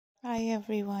Hi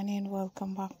everyone and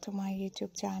welcome back to my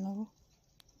YouTube channel.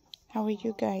 How are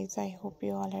you guys? I hope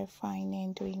you all are fine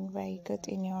and doing very good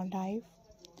in your life.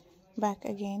 Back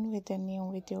again with a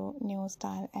new video, new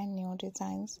style and new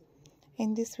designs.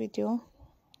 In this video,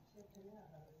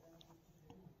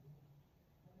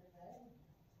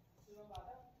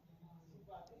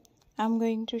 I'm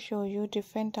going to show you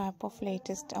different type of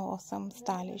latest awesome,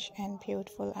 stylish and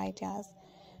beautiful ideas.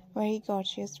 Very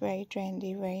gorgeous, very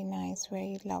trendy, very nice,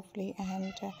 very lovely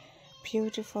and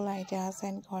beautiful ideas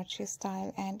and gorgeous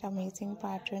style and amazing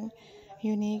pattern.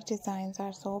 Unique designs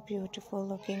are so beautiful,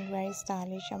 looking very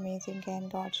stylish, amazing and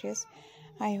gorgeous.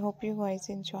 I hope you guys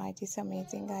enjoy these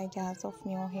amazing ideas of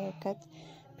new haircut,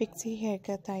 pixie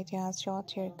haircut ideas,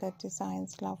 short haircut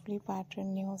designs, lovely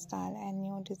pattern, new style and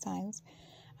new designs.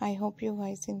 I hope you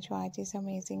guys enjoy these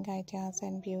amazing ideas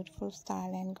and beautiful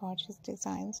style and gorgeous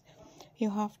designs. You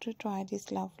have to try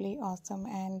this lovely, awesome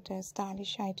and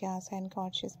stylish ideas and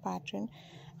gorgeous pattern.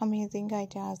 Amazing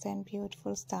ideas and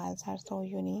beautiful styles are so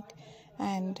unique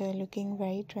and looking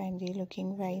very trendy,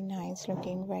 looking very nice,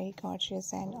 looking very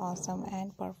gorgeous and awesome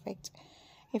and perfect.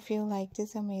 If you like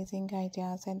these amazing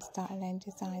ideas and style and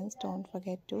designs, don't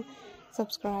forget to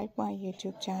subscribe my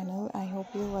YouTube channel. I hope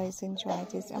you guys enjoy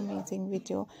this amazing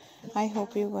video. I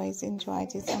hope you guys enjoy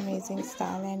this amazing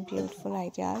style and beautiful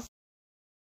ideas.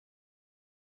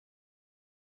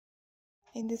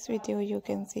 In this video, you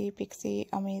can see Pixie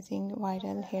amazing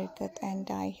viral haircut and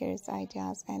dye hairs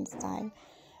ideas and style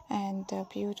and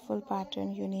beautiful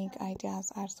pattern. Unique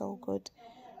ideas are so good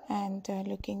and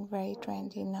looking very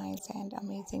trendy, nice and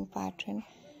amazing pattern.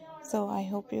 So I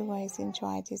hope you guys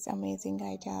enjoy these amazing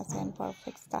ideas and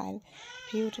perfect style.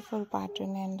 Beautiful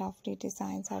pattern and lovely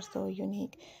designs are so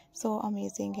unique, so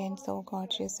amazing and so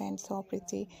gorgeous and so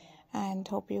pretty. And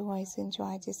hope you guys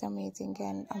enjoy this amazing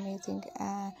and amazing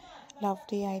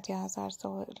lovely ideas are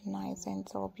so nice and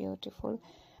so beautiful.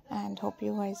 And hope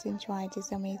you guys enjoy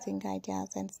these amazing ideas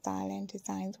and style and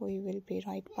designs. We will be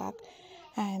right back.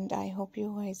 And I hope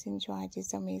you guys enjoy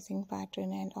this amazing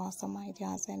pattern and awesome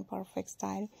ideas and perfect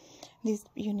style. These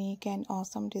unique and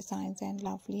awesome designs and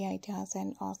lovely ideas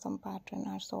and awesome pattern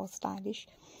are so stylish.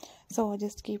 So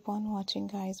just keep on watching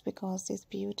guys, because this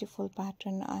beautiful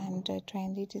pattern and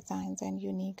trendy designs and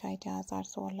unique ideas are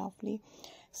so lovely,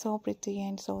 so pretty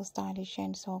and so stylish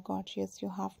and so gorgeous. You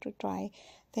have to try.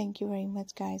 Thank you very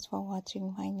much guys for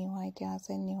watching my new ideas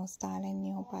and new style and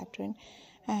new pattern.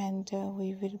 And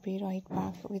we will be right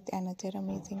back with another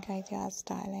amazing ideas,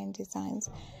 style and designs.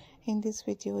 In this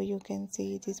video you can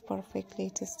see these perfect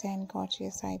latest and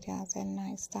gorgeous ideas and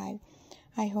nice style.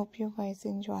 I hope you guys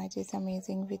enjoy these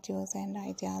amazing videos and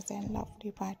ideas and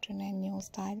lovely pattern and new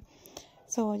style.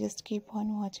 So just keep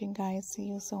on watching guys. See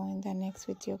you soon in the next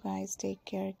video guys. Take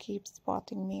care, keep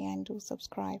supporting me and do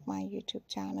subscribe my YouTube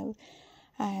channel.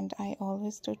 And I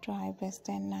always do try best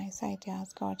and nice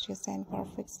ideas, gorgeous and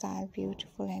perfect style,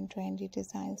 beautiful and trendy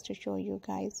designs to show you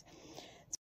guys.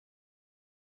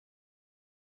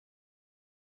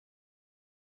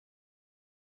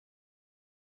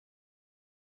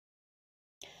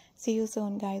 See you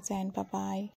soon guys and bye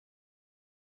bye.